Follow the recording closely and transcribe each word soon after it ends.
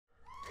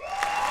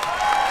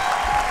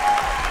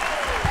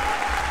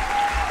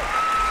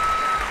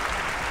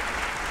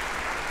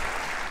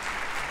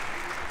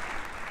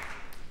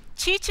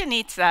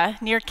Chichén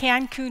Itzá, near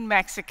Cancun,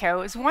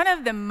 Mexico, is one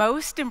of the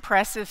most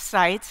impressive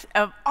sites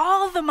of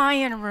all the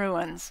Mayan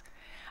ruins.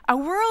 A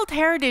World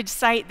Heritage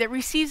Site that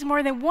receives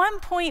more than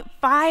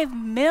 1.5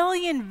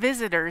 million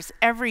visitors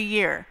every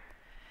year.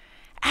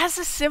 As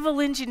a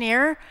civil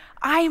engineer,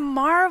 I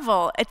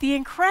marvel at the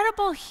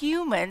incredible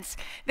humans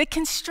that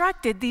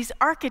constructed these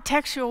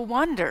architectural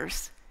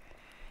wonders.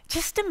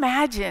 Just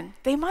imagine,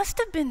 they must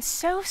have been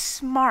so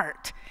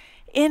smart,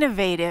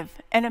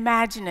 innovative, and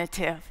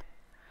imaginative.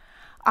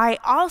 I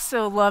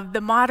also love the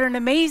modern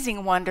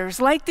amazing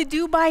wonders like the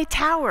Dubai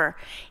Tower.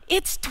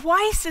 It's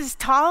twice as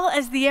tall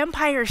as the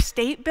Empire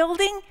State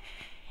Building,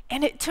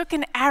 and it took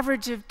an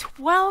average of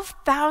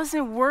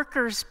 12,000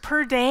 workers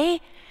per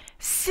day,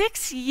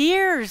 6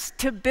 years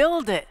to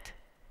build it.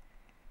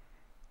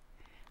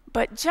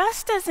 But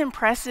just as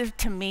impressive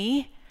to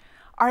me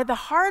are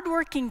the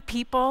hardworking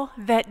people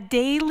that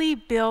daily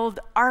build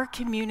our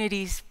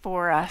communities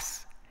for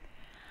us.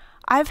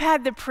 I've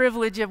had the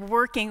privilege of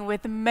working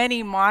with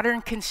many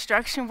modern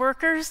construction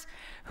workers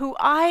who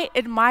I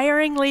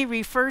admiringly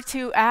refer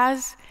to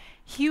as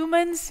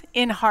humans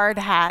in hard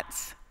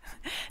hats.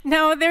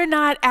 No, they're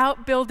not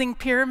out building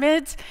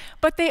pyramids,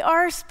 but they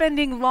are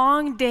spending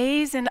long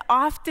days and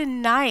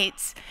often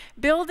nights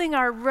building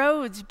our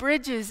roads,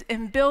 bridges,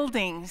 and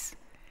buildings.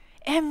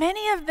 And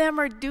many of them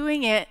are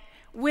doing it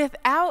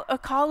without a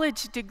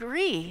college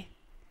degree.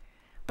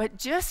 But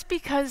just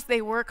because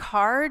they work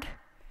hard,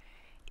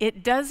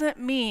 it doesn't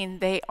mean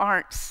they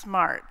aren't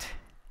smart.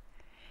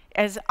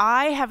 As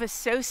I have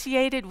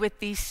associated with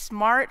these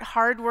smart,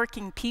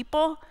 hardworking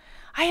people,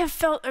 I have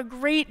felt a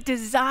great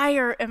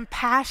desire and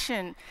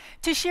passion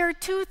to share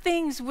two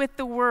things with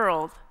the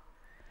world.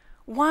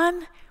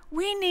 One,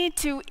 we need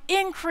to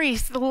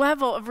increase the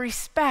level of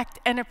respect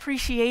and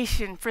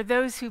appreciation for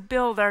those who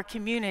build our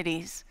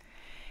communities.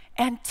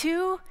 And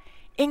two,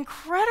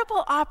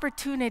 incredible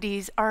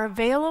opportunities are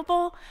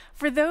available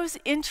for those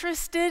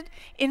interested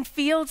in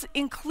fields,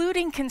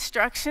 including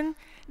construction,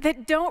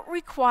 that don't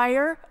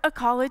require a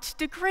college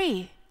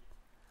degree.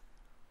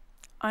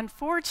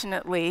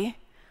 Unfortunately,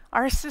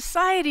 our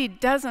society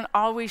doesn't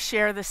always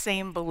share the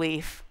same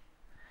belief.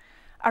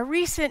 A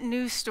recent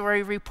news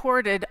story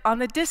reported on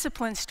the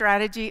discipline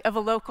strategy of a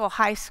local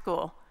high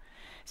school.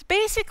 It's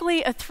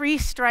basically a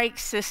 3-strike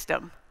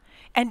system.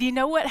 And you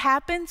know what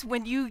happens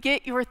when you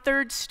get your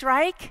 3rd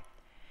strike?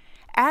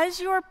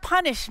 As your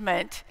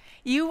punishment,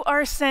 you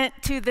are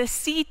sent to the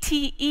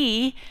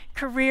CTE,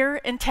 Career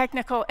and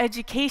Technical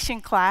Education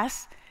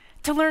class,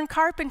 to learn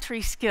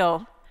carpentry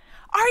skill.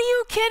 Are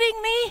you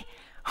kidding me?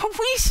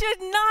 We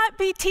should not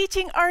be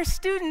teaching our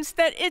students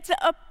that it's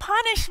a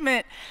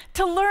punishment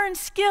to learn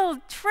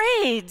skilled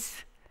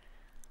trades.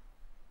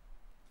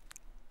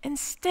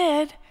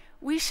 Instead,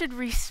 we should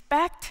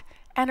respect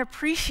and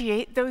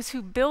appreciate those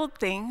who build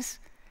things,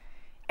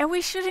 and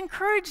we should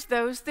encourage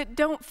those that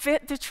don't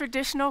fit the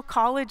traditional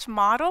college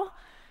model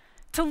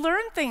to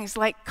learn things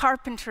like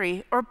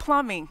carpentry or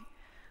plumbing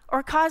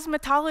or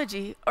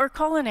cosmetology or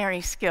culinary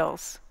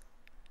skills.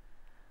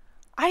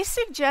 I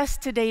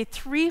suggest today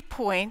 3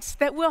 points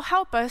that will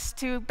help us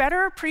to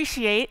better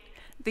appreciate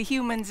the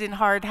humans in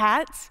hard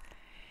hats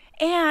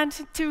and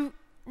to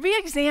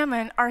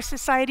re-examine our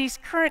society's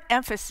current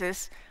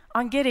emphasis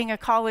on getting a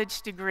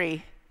college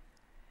degree.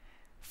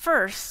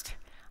 First,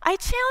 I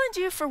challenge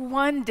you for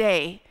one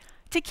day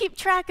to keep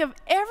track of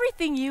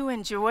everything you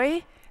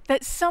enjoy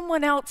that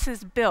someone else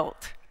has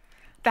built.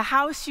 The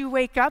house you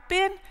wake up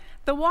in,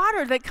 the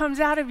water that comes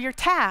out of your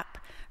tap,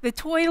 the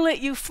toilet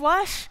you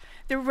flush,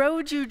 the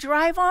road you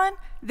drive on,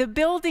 the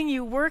building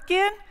you work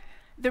in,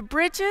 the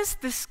bridges,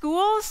 the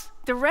schools,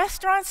 the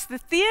restaurants, the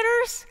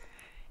theaters,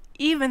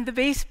 even the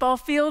baseball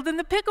field and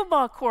the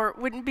pickleball court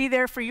wouldn't be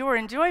there for your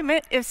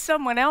enjoyment if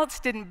someone else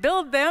didn't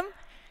build them.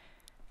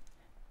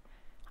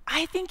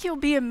 I think you'll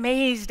be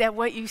amazed at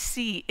what you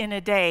see in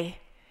a day.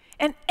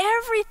 And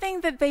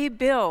everything that they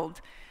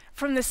build,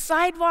 from the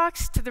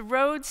sidewalks to the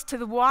roads to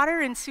the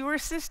water and sewer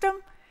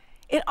system,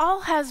 it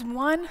all has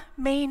one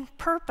main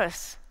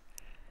purpose: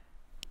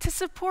 to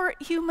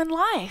support human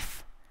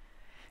life.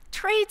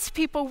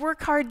 Tradespeople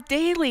work hard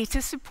daily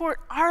to support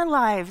our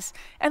lives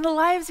and the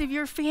lives of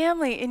your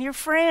family and your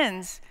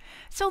friends.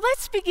 So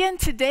let's begin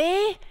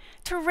today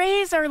to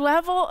raise our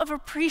level of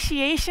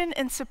appreciation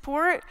and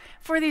support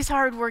for these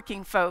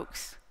hardworking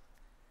folks.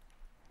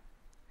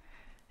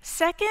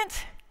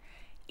 Second,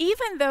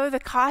 even though the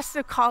costs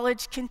of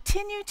college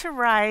continue to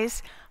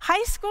rise,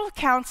 high school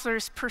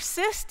counselors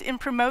persist in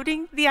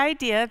promoting the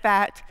idea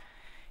that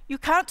you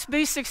can't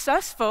be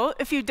successful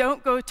if you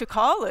don't go to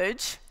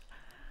college.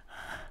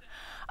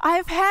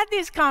 I've had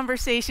these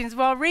conversations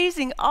while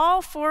raising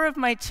all 4 of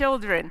my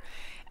children,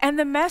 and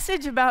the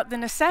message about the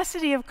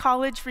necessity of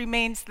college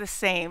remains the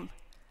same.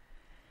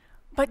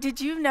 But did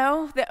you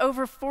know that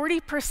over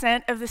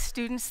 40% of the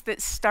students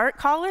that start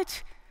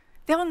college,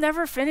 they'll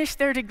never finish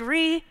their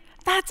degree?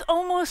 That's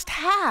almost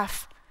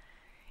half.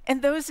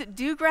 And those that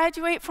do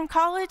graduate from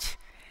college,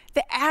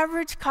 the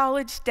average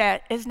college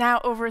debt is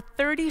now over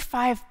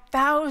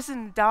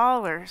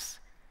 $35,000.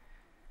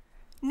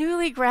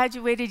 Newly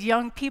graduated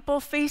young people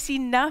face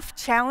enough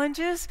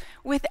challenges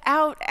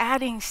without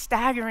adding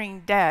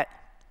staggering debt.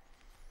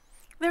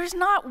 There's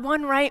not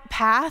one right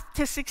path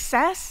to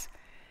success,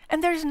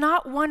 and there's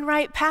not one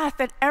right path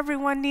that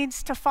everyone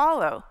needs to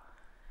follow.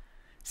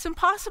 Some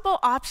possible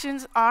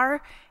options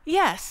are,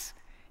 yes,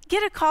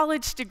 get a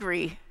college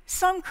degree.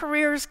 Some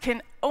careers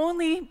can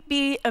only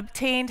be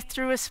obtained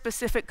through a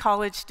specific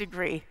college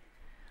degree.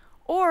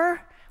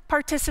 Or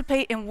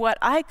participate in what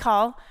I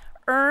call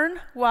earn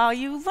while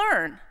you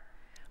learn,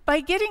 by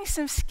getting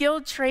some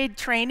skilled trade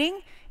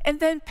training and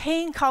then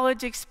paying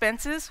college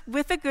expenses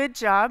with a good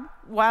job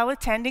while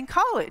attending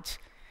college.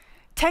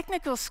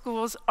 Technical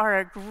schools are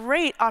a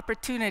great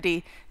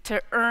opportunity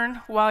to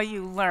earn while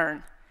you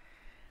learn.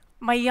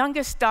 My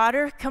youngest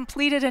daughter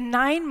completed a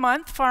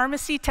 9-month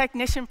pharmacy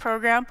technician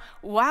program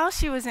while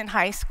she was in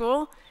high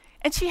school,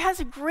 and she has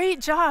a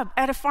great job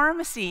at a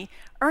pharmacy,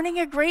 earning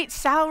a great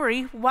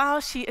salary while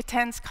she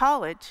attends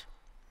college.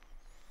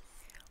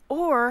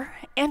 Or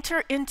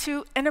enter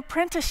into an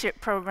apprenticeship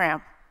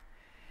program.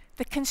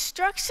 The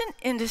construction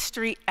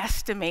industry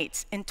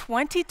estimates in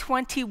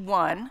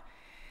 2021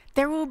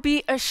 there will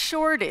be a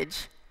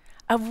shortage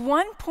of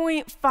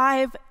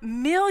 1.5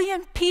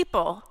 million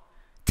people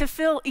to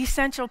fill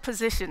essential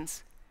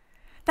positions.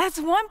 That's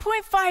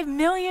 1.5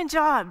 million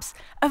jobs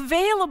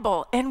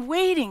available and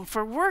waiting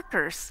for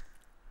workers.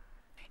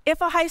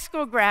 If a high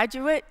school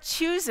graduate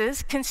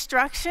chooses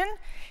construction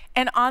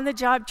and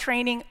on-the-job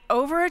training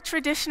over a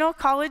traditional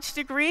college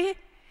degree,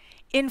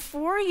 in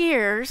 4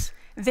 years,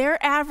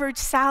 their average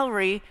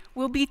salary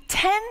will be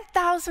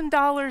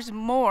 $10,000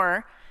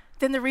 more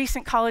than the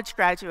recent college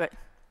graduate,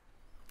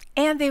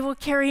 and they will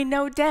carry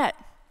no debt.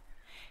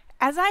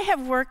 As I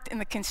have worked in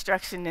the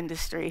construction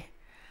industry,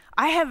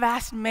 I have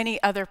asked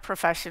many other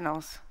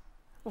professionals,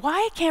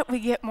 why can't we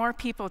get more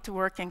people to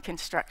work in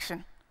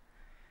construction?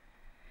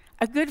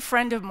 A good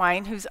friend of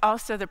mine, who's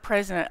also the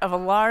president of a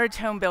large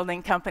home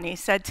building company,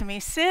 said to me,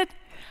 "Sid,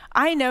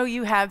 I know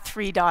you have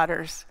 3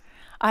 daughters.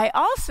 I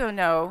also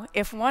know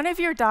if one of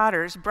your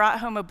daughters brought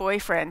home a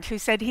boyfriend who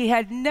said he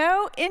had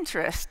no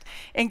interest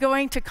in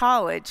going to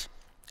college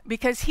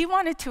because he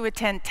wanted to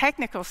attend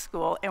technical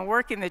school and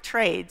work in the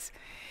trades,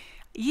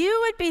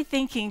 you would be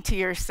thinking to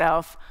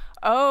yourself,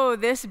 oh,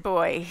 this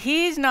boy,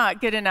 he's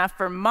not good enough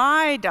for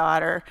my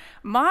daughter.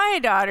 My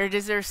daughter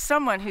deserves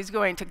someone who's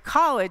going to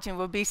college and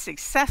will be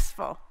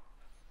successful."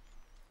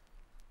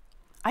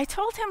 I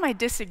told him I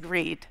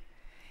disagreed.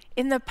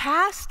 In the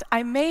past,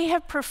 I may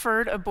have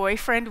preferred a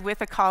boyfriend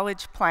with a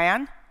college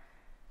plan,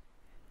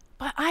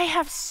 but I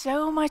have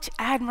so much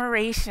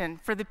admiration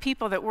for the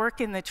people that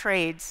work in the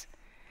trades.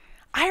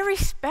 I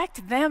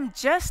respect them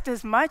just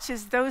as much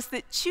as those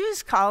that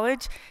choose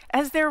college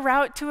as their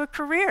route to a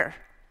career.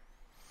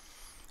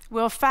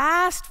 Well,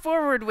 fast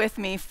forward with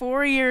me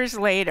 4 years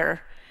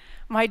later.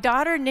 My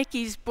daughter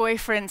Nikki's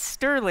boyfriend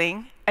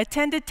Sterling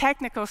attended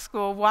technical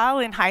school while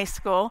in high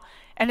school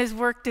and has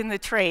worked in the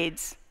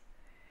trades.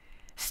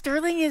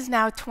 Sterling is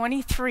now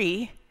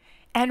 23,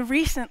 and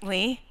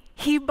recently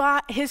he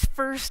bought his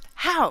first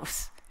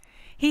house.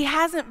 He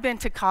hasn't been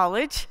to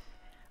college,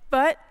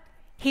 but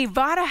he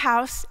bought a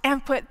house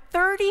and put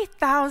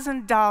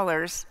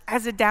 $30,000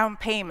 as a down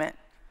payment.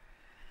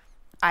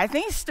 I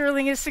think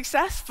Sterling is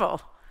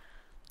successful.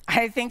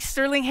 I think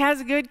Sterling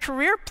has a good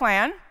career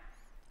plan,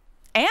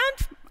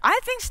 and I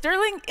think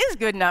Sterling is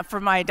good enough for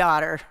my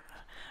daughter.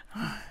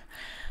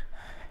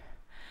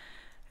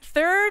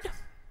 Third,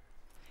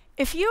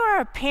 if you are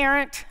a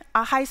parent,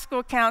 a high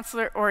school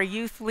counselor, or a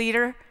youth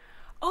leader,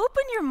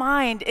 open your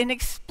mind and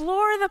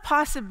explore the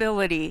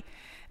possibility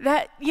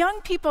that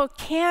young people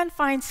can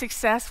find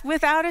success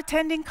without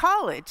attending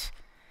college.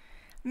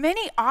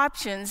 Many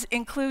options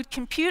include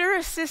computer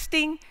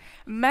assisting,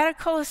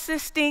 medical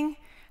assisting,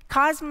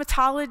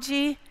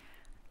 cosmetology,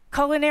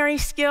 culinary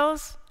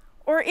skills,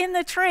 or in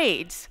the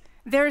trades.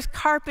 There's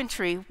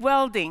carpentry,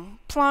 welding,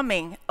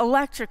 plumbing,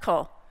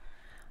 electrical.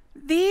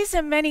 These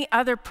and many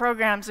other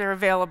programs are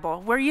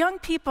available where young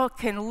people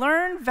can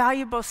learn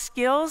valuable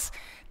skills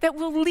that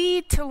will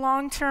lead to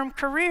long-term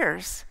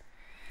careers.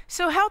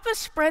 So help us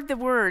spread the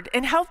word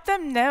and help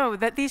them know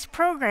that these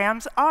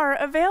programs are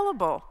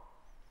available.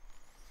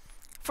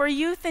 For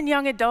youth and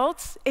young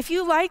adults, if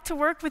you like to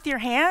work with your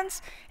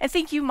hands and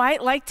think you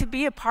might like to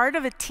be a part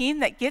of a team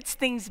that gets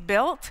things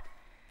built,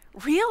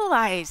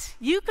 realize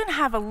you can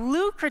have a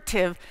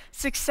lucrative,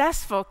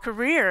 successful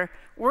career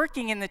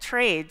working in the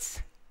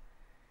trades.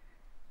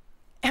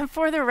 And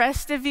for the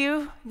rest of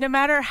you, no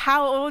matter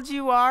how old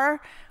you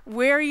are,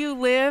 where you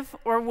live,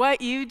 or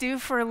what you do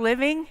for a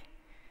living,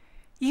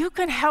 you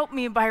can help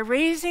me by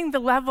raising the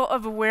level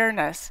of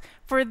awareness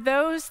for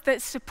those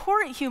that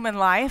support human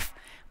life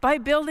by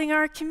building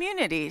our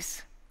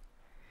communities.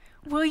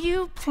 Will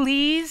you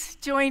please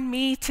join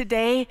me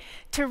today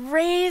to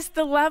raise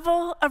the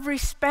level of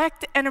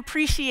respect and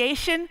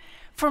appreciation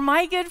for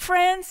my good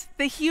friends,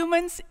 the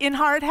humans in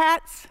hard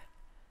hats?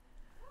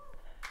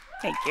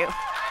 Thank you.